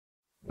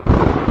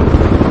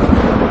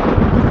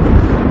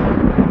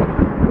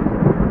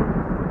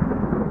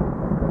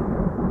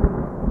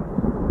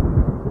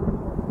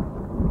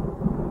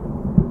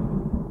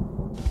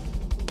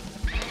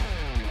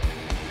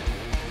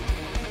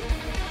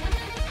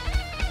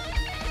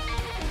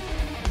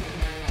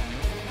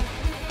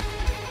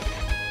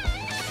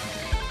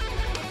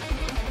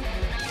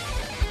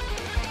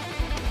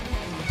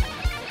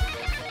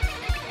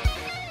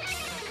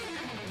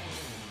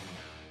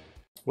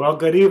Well,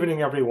 good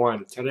evening,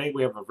 everyone. Today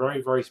we have a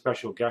very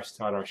special guest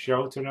on our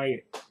show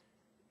tonight,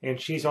 and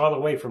she's all the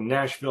way from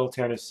Nashville,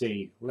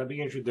 Tennessee. Let me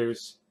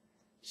introduce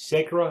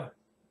Sacra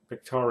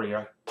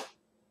Victoria,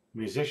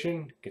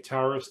 musician,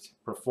 guitarist,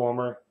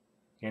 performer,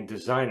 and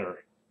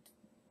designer.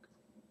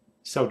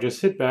 So just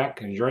sit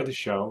back, enjoy the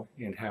show,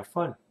 and have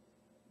fun.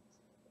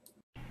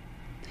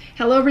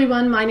 Hello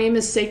everyone, my name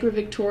is Sacra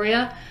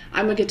Victoria.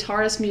 I'm a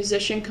guitarist,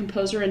 musician,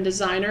 composer, and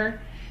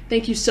designer.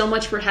 Thank you so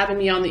much for having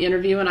me on the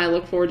interview, and I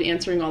look forward to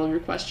answering all of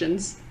your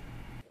questions.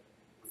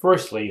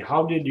 Firstly,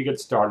 how did you get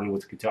started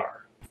with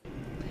guitar?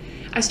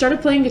 I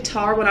started playing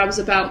guitar when I was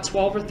about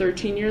 12 or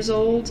 13 years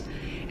old,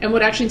 and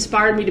what actually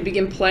inspired me to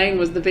begin playing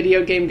was the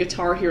video game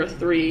Guitar Hero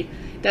 3.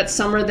 That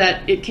summer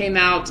that it came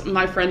out,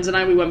 my friends and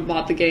I, we went and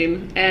bought the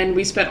game, and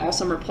we spent all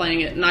summer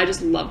playing it, and I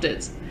just loved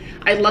it.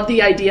 I loved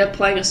the idea of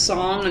playing a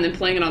song and then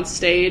playing it on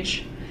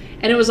stage,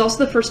 and it was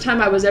also the first time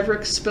I was ever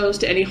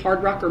exposed to any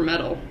hard rock or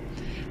metal.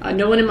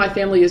 No one in my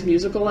family is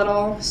musical at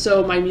all,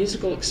 so my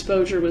musical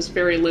exposure was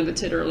very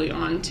limited early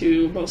on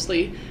to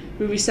mostly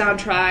movie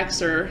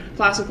soundtracks or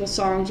classical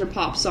songs or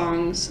pop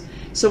songs.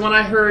 So when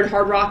I heard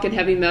hard rock and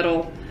heavy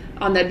metal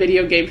on that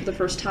video game for the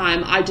first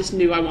time, I just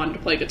knew I wanted to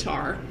play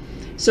guitar.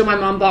 So my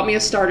mom bought me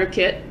a starter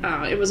kit.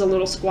 It was a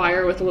little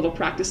Squire with a little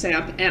practice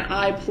amp, and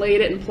I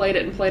played it and played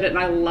it and played it, and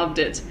I loved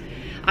it.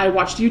 I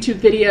watched YouTube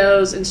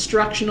videos,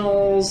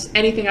 instructionals,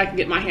 anything I could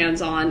get my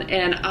hands on,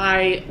 and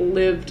I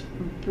lived,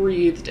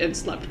 breathed, and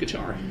slept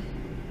guitar.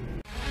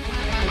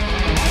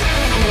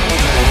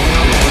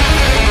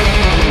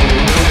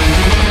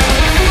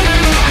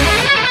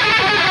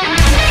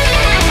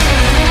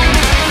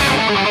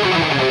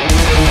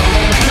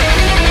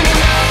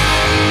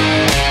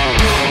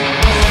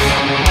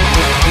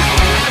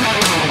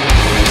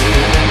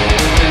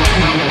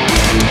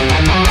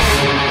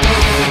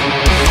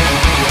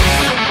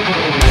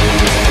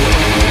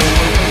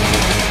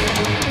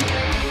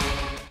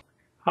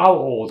 How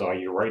old are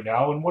you right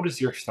now, and what is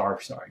your star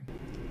sign?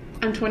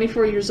 I'm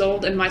 24 years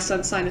old, and my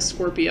sun sign is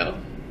Scorpio.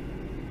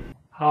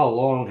 How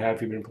long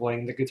have you been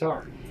playing the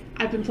guitar?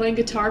 I've been playing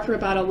guitar for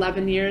about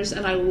 11 years,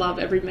 and I love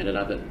every minute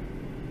of it.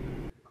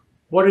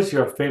 What is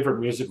your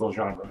favorite musical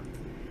genre?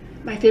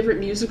 My favorite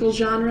musical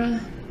genre?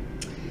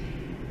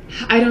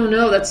 I don't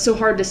know, that's so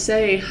hard to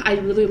say. I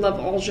really love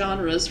all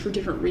genres for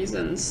different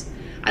reasons.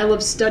 I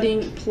love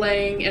studying,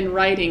 playing, and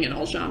writing in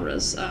all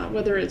genres,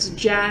 whether it's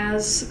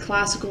jazz,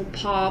 classical,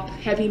 pop,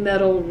 heavy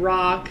metal,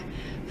 rock,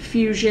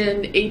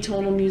 fusion,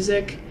 atonal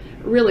music,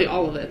 really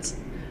all of it.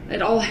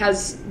 It all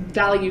has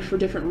value for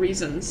different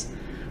reasons.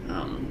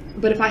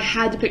 But if I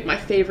had to pick my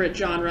favorite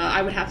genre,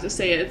 I would have to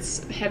say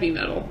it's heavy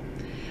metal.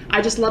 I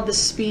just love the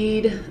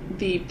speed,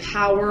 the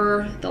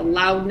power, the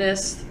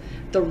loudness,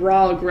 the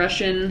raw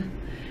aggression.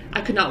 I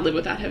could not live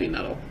without heavy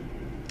metal.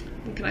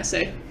 What can I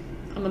say?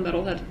 I'm a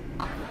metalhead.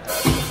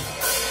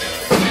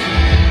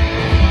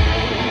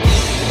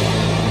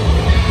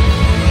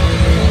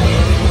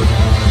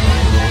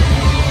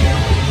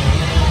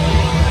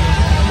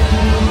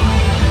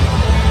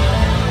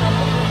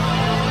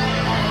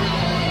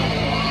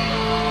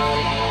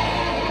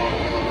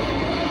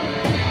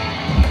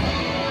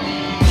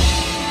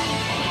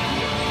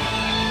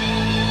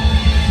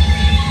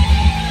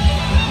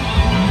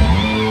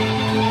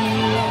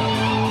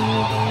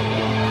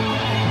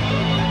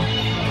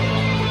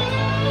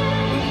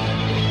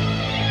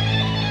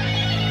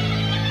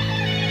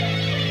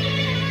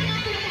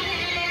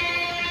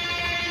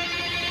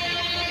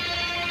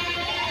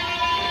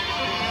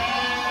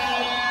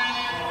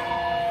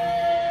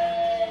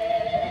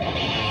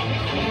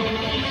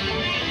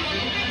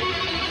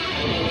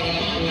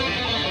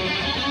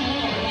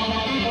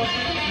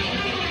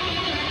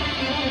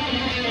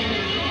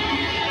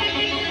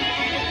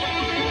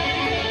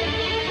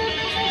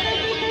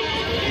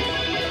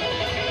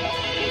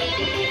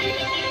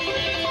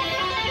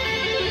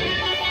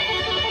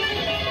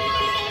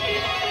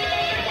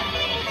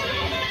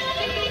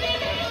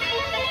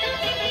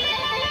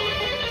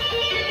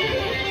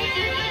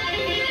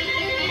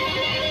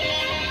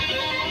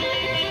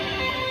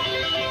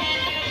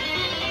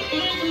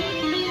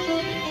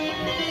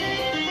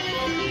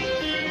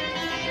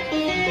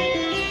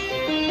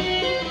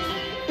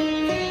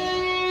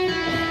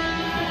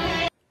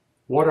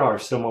 What are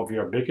some of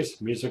your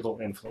biggest musical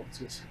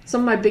influences?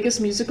 Some of my biggest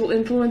musical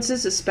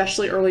influences,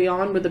 especially early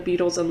on, were the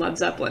Beatles and Led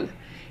Zeppelin.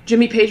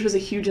 Jimmy Page was a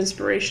huge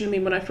inspiration to me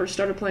when I first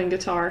started playing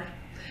guitar.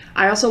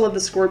 I also love the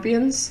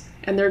Scorpions,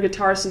 and their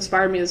guitarists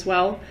inspired me as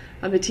well.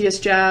 Matthias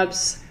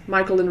Jabs,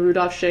 Michael and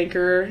Rudolph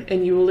Schenker,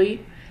 and Yuli.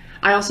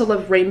 I also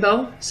love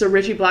Rainbow, so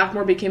Richie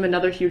Blackmore became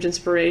another huge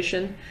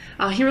inspiration.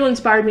 He really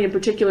inspired me in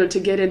particular to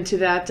get into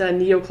that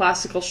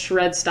neoclassical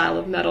shred style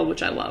of metal,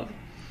 which I love.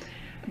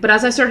 But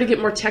as I started to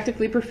get more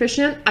technically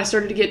proficient, I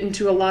started to get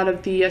into a lot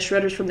of the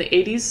shredders from the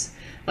 80s,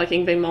 like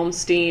Yngwie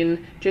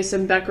Malmsteen,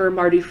 Jason Becker,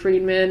 Marty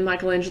Friedman,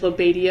 Michelangelo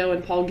Badio,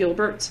 and Paul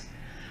Gilbert.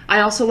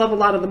 I also love a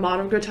lot of the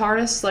modern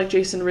guitarists like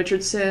Jason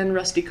Richardson,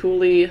 Rusty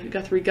Cooley,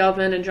 Guthrie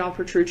Govan, and John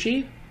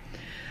Petrucci.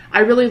 I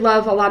really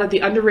love a lot of the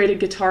underrated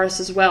guitarists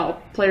as well,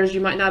 players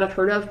you might not have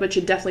heard of, but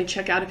should definitely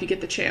check out if you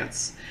get the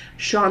chance.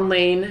 Sean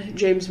Lane,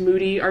 James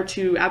Moody are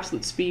two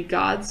absolute speed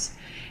gods.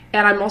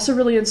 And I'm also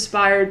really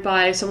inspired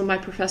by some of my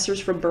professors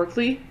from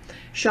Berklee,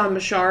 Sean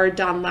Machard,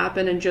 Don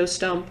Lappin, and Joe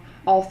Stump,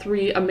 all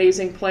three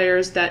amazing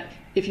players that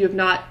if you have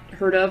not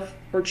heard of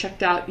or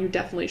checked out, you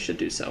definitely should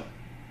do so.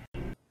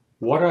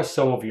 What are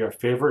some of your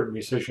favorite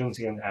musicians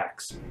and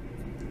acts?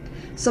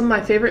 Some of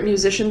my favorite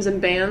musicians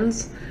and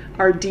bands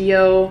are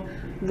Dio,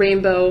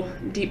 Rainbow,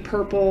 Deep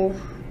Purple,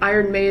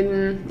 Iron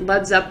Maiden,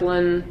 Led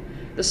Zeppelin,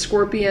 The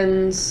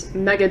Scorpions,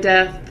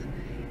 Megadeth,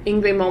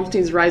 Yngwie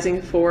Malmsteen's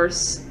Rising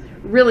Force,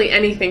 really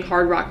anything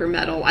hard rock or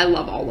metal. I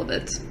love all of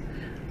it.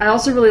 I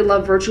also really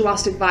love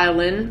virtuosic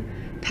violin.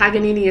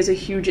 Paganini is a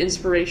huge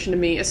inspiration to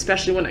me,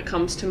 especially when it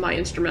comes to my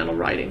instrumental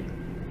writing.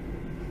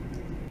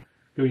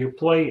 Do you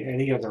play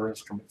any other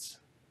instruments?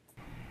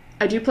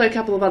 I do play a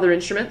couple of other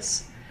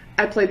instruments.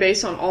 I play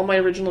bass on all my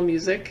original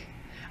music.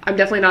 I'm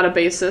definitely not a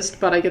bassist,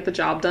 but I get the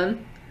job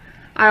done.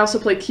 I also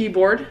play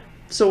keyboard.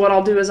 So what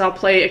I'll do is I'll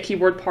play a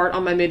keyboard part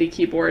on my MIDI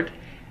keyboard,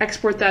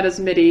 export that as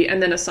MIDI,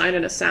 and then assign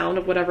it a sound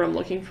of whatever I'm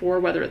looking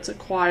for, whether it's a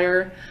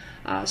choir,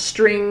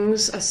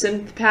 strings, a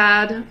synth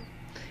pad.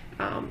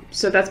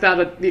 So that's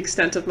about the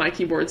extent of my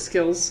keyboard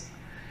skills.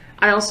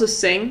 I also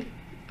sing.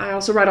 I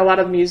also write a lot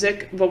of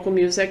music, vocal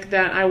music,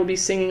 that I will be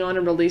singing on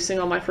and releasing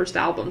on my first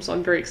album, so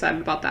I'm very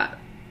excited about that.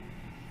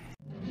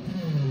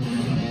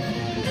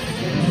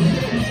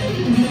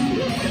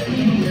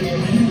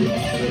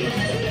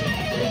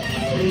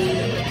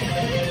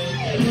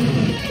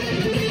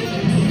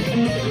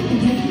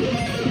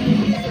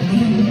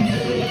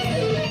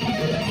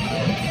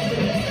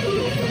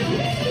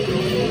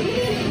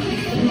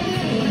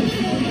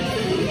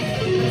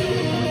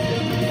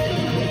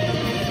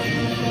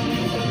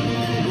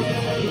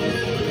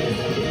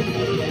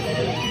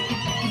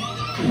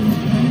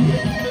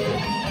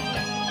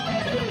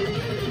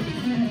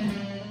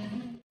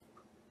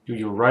 Do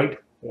you write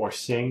or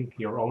sing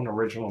your own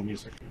original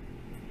music?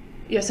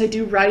 Yes, I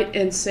do write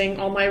and sing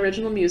all my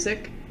original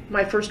music.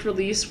 My first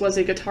release was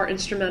a guitar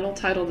instrumental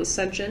titled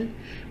Ascension,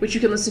 which you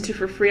can listen to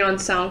for free on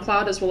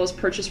SoundCloud as well as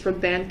purchase from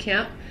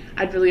Bandcamp.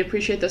 I'd really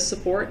appreciate the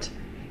support.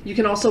 You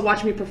can also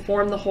watch me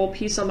perform the whole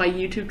piece on my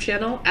YouTube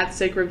channel at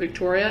Sacra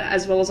Victoria,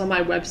 as well as on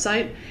my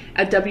website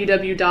at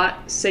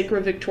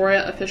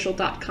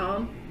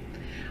www.sacravictoriaofficial.com.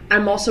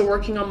 I'm also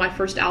working on my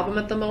first album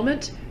at the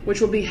moment, which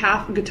will be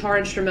half guitar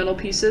instrumental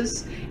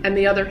pieces and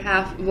the other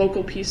half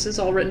vocal pieces,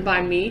 all written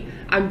by me.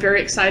 I'm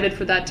very excited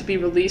for that to be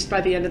released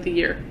by the end of the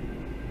year.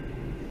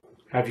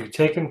 Have you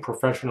taken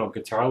professional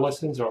guitar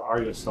lessons or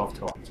are you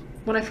self-taught?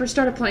 When I first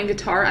started playing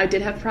guitar, I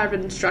did have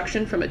private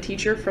instruction from a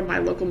teacher from my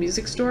local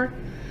music store.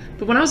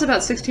 But when I was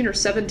about 16 or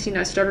 17,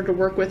 I started to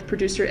work with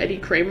producer Eddie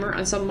Kramer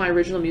on some of my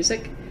original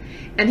music,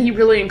 and he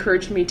really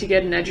encouraged me to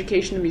get an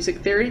education in music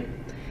theory.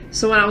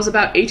 So when I was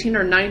about 18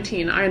 or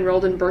 19, I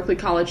enrolled in Berklee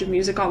College of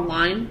Music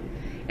online,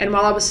 and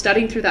while I was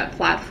studying through that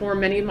platform,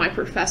 many of my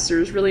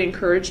professors really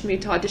encouraged me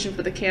to audition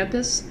for the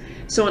campus.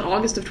 So in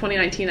August of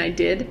 2019 I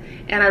did,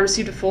 and I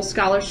received a full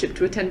scholarship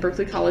to attend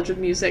Berklee College of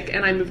Music,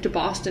 and I moved to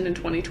Boston in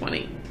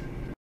 2020.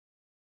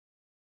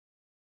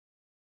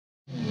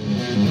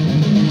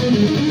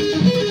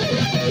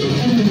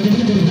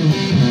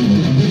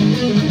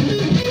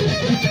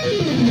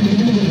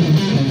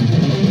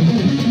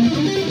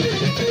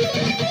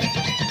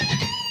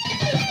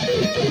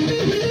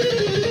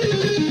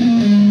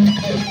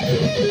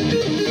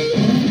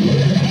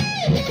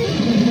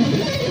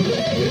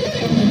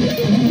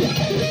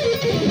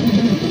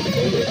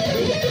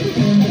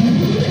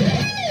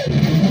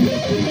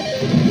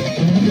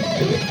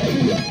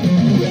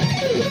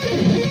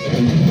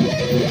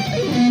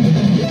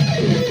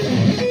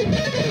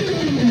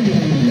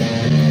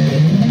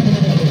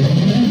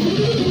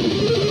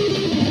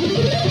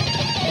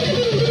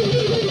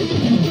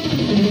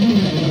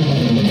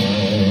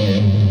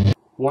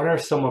 What are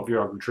some of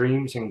your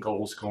dreams and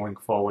goals going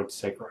forward,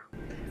 Sacra?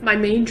 My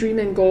main dream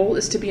and goal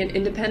is to be an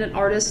independent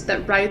artist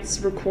that writes,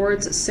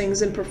 records,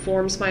 sings, and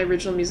performs my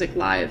original music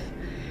live.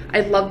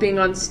 I love being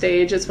on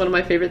stage. It's one of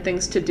my favorite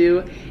things to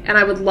do, and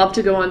I would love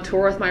to go on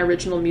tour with my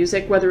original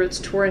music, whether it's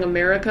touring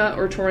America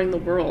or touring the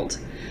world.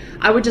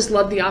 I would just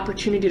love the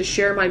opportunity to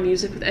share my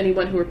music with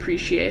anyone who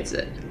appreciates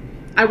it.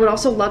 I would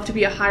also love to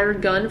be a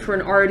hired gun for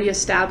an already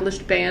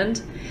established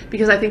band,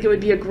 because I think it would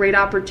be a great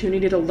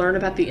opportunity to learn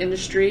about the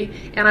industry,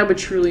 and I would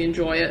truly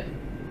enjoy it.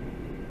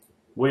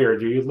 Where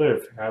do you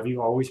live? Have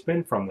you always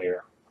been from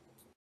there?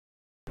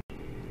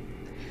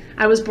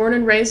 I was born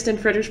and raised in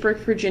Fredericksburg,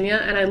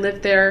 Virginia, and I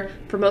lived there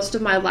for most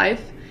of my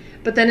life.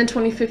 But then in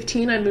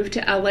 2015, I moved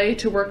to LA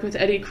to work with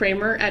Eddie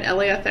Kramer at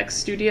LAFX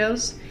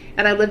Studios,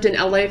 and I lived in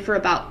LA for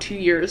about 2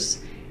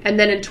 years. And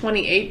then in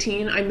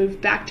 2018, I moved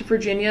back to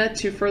Virginia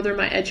to further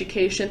my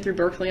education through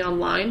Berklee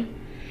Online.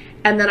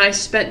 And then I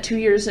spent 2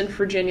 years in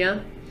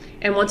Virginia.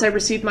 And once I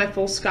received my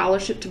full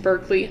scholarship to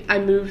Berklee, I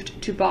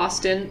moved to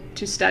Boston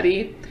to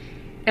study.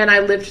 And I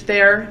lived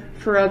there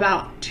for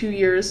about 2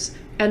 years.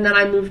 And then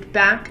I moved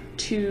back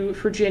to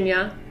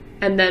Virginia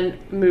and then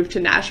moved to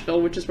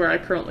Nashville, which is where I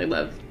currently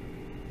live.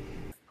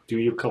 Do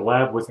you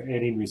collab with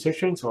any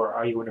musicians, or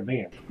are you in a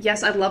band?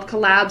 Yes, I love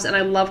collabs, and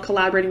I love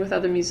collaborating with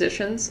other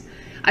musicians.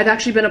 I've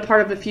actually been a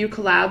part of a few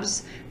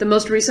collabs. The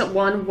most recent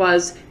one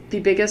was the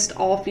biggest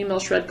all-female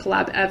shred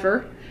collab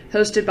ever,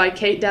 hosted by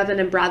Kate Devin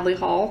and Bradley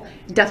Hall.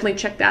 Definitely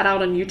check that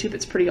out on YouTube.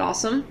 It's pretty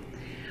awesome.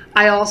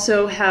 I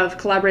also have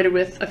collaborated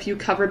with a few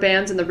cover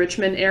bands in the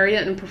Richmond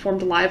area and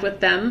performed live with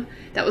them.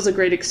 That was a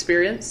great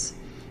experience.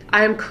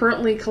 I am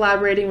currently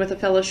collaborating with a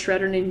fellow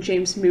shredder named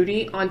James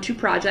Moody on 2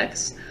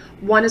 projects.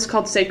 One is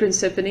called Sacred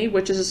Symphony,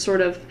 which is a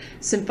sort of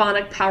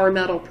symphonic power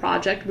metal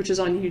project, which is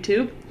on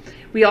YouTube.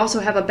 We also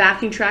have a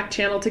backing track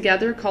channel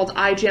together called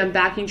iJam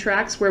Backing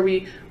Tracks, where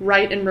we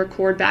write and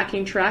record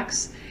backing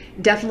tracks.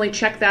 Definitely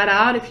check that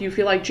out if you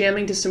feel like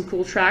jamming to some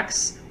cool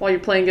tracks while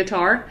you're playing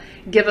guitar.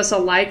 Give us a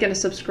like and a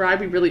subscribe.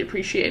 We really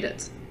appreciate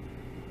it.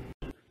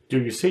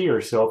 Do you see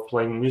yourself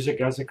playing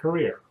music as a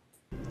career?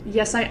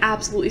 Yes, I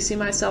absolutely see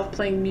myself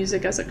playing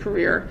music as a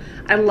career.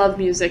 I love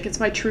music. It's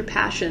my true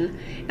passion.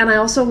 And I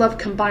also love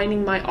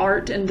combining my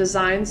art and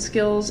design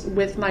skills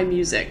with my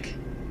music.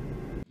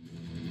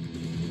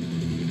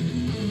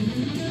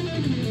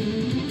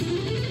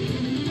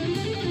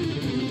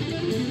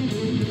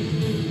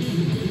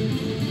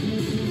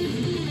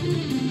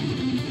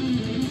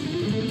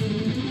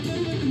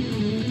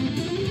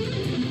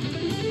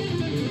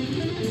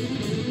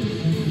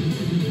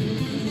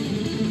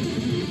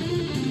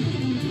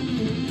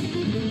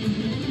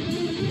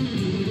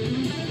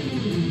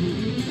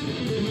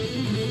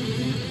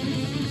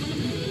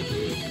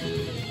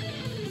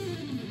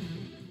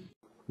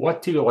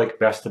 What do you like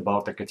best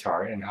about the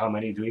guitar, and how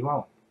many do you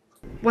own?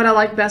 What I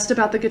like best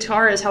about the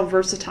guitar is how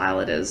versatile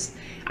it is.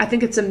 I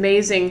think it's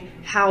amazing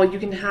how you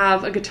can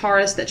have a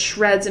guitarist that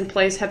shreds and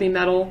plays heavy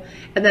metal,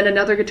 and then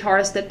another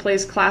guitarist that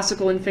plays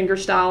classical and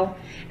fingerstyle,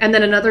 and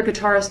then another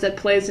guitarist that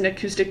plays an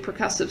acoustic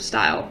percussive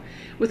style.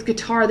 With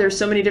guitar, there's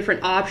so many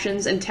different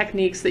options and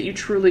techniques that you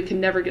truly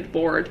can never get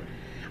bored.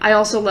 I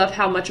also love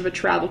how much of a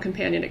travel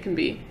companion it can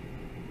be.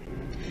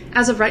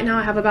 As of right now,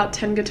 I have about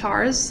 10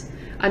 guitars,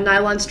 a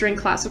nylon string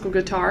classical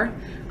guitar,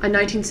 a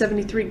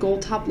 1973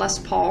 gold top Les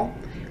Paul,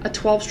 a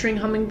 12-string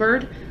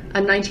hummingbird,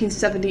 a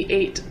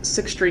 1978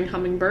 6-string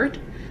hummingbird,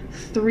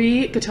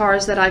 3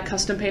 guitars that I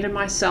custom painted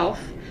myself,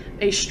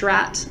 a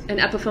Strat, an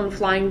Epiphone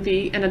Flying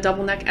V, and a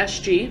double neck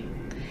SG.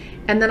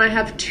 And then I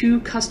have 2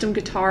 custom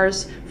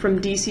guitars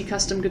from DC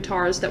Custom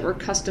Guitars that were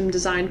custom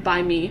designed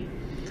by me.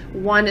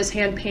 One is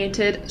hand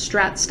painted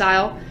Strat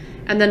style,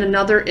 and then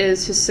another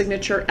is his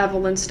signature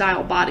Evelyn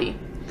style body.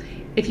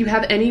 If you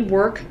have any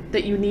work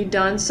that you need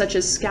done, such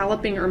as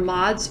scalloping or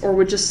mods, or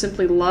would just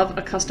simply love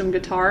a custom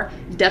guitar,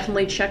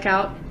 definitely check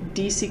out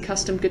DC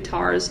Custom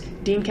Guitars.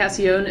 Dean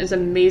Cassione is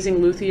an amazing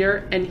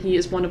luthier, and he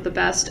is one of the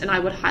best, and I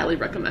would highly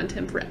recommend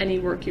him for any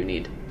work you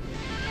need.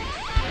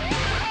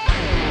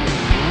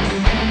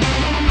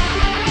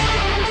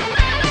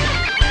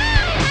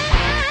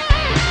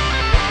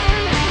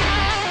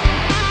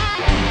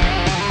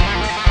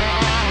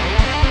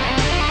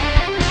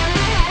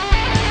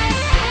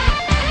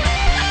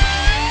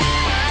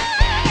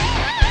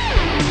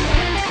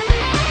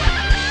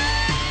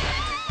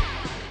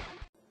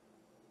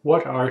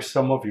 What are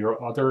some of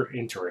your other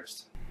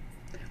interests?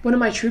 One of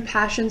my true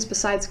passions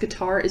besides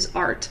guitar is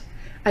art.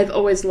 I've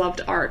always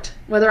loved art.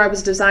 Whether I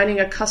was designing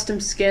a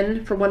custom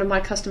skin for one of my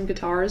custom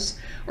guitars,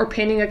 or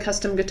painting a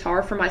custom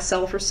guitar for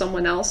myself or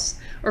someone else,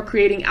 or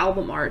creating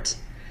album art.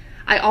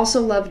 I also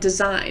love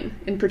design,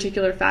 in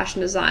particular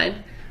fashion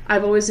design.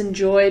 I've always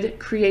enjoyed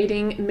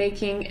creating,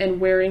 making, and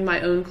wearing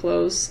my own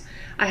clothes.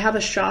 I have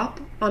a shop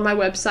on my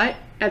website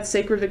at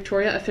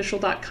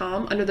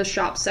sacredvictoriaofficial.com. Under the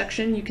shop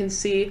section, you can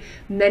see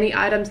many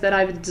items that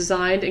I've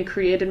designed and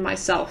created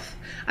myself.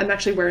 I'm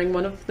actually wearing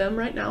one of them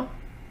right now.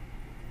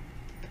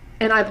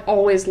 And I've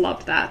always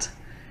loved that.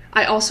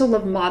 I also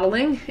love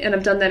modeling, and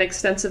I've done that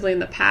extensively in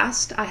the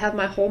past. I have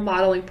my whole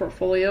modeling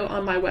portfolio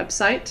on my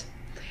website.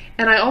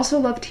 And I also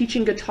love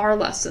teaching guitar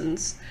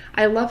lessons.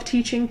 I love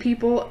teaching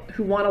people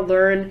who want to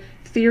learn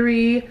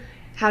theory,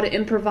 how to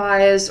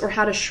improvise, or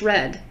how to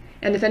shred.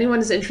 And if anyone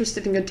is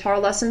interested in guitar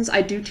lessons,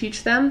 I do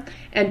teach them.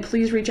 And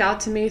please reach out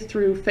to me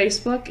through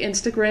Facebook,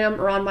 Instagram,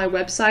 or on my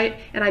website,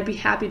 and I'd be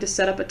happy to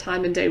set up a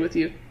time and day with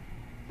you.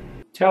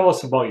 Tell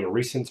us about your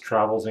recent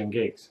travels and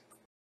gigs.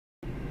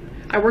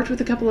 I worked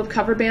with a couple of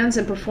cover bands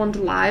and performed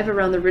live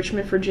around the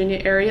Richmond, Virginia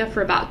area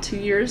for about 2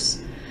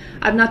 years.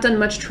 I've not done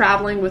much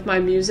traveling with my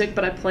music,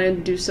 but I plan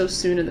to do so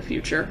soon in the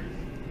future.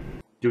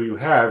 Do you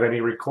have any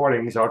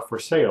recordings out for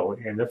sale?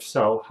 And if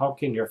so, how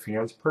can your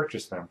fans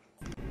purchase them?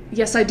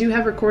 Yes, I do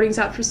have recordings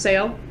out for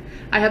sale.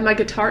 I have my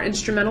guitar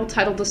instrumental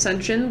titled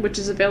Ascension, which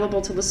is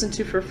available to listen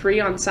to for free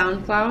on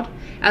SoundCloud,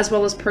 as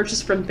well as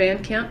purchase from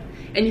Bandcamp.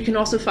 And you can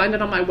also find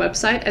it on my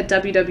website at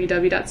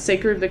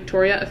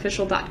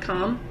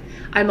www.sacredvictoriaofficial.com.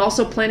 I'm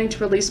also planning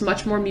to release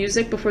much more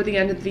music before the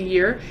end of the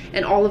year,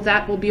 and all of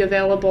that will be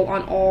available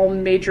on all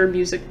major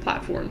music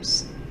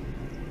platforms.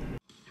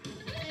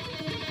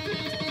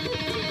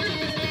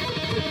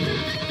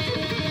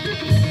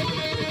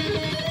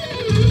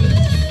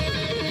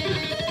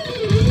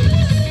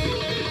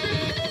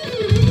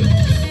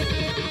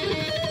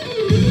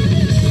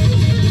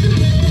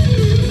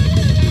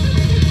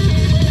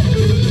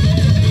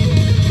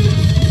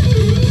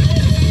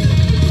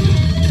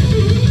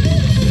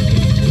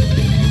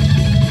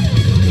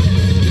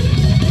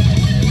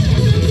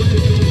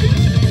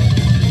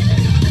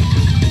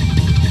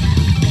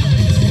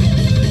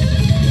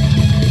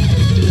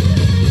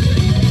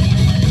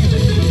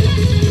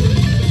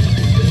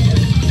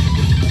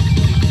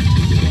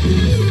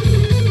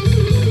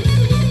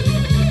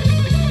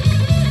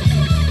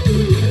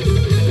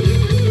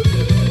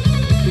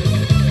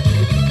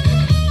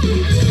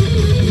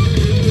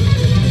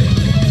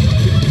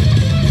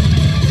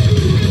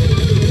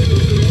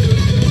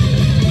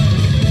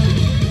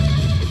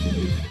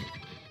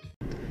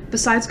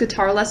 Besides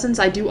guitar lessons,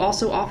 I do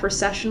also offer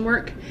session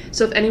work,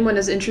 so if anyone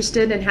is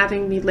interested in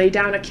having me lay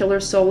down a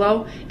killer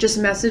solo, just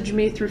message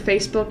me through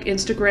Facebook,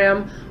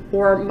 Instagram,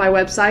 or my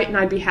website, and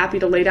I'd be happy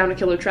to lay down a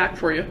killer track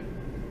for you.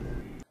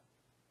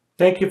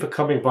 Thank you for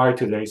coming by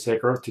today,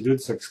 Sacra, to do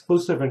this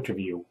exclusive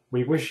interview.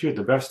 We wish you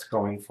the best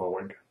going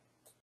forward.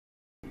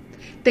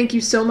 Thank you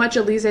so much,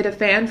 Alizee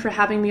Defan, for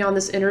having me on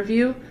this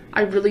interview.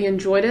 I really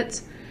enjoyed it.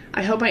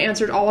 I hope I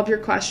answered all of your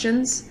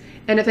questions.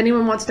 And if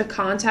anyone wants to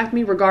contact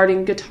me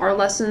regarding guitar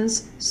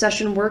lessons,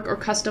 session work, or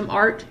custom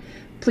art,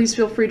 please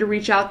feel free to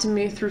reach out to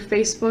me through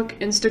Facebook,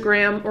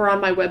 Instagram, or on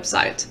my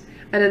website.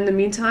 And in the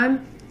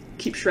meantime,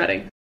 keep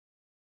shredding.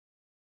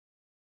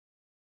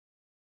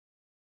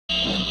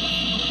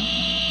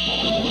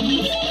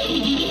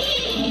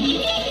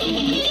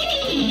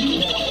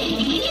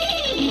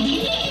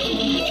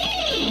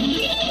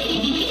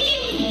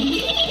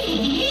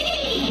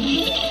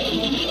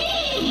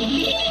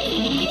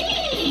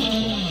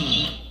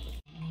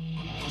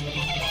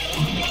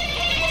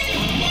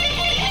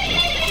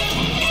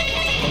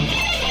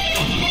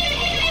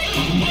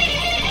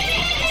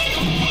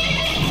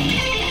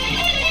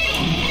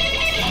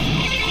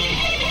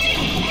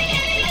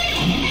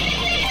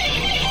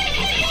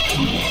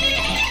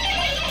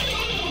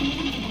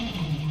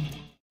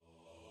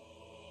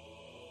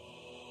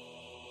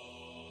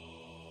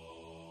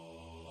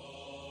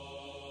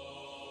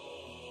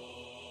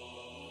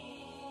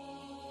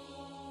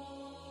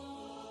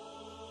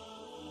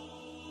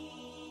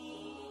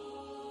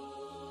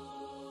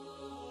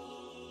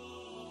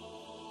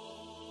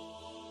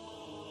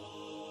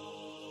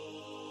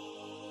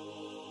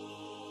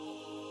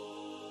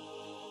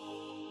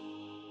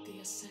 The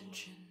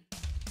Ascension.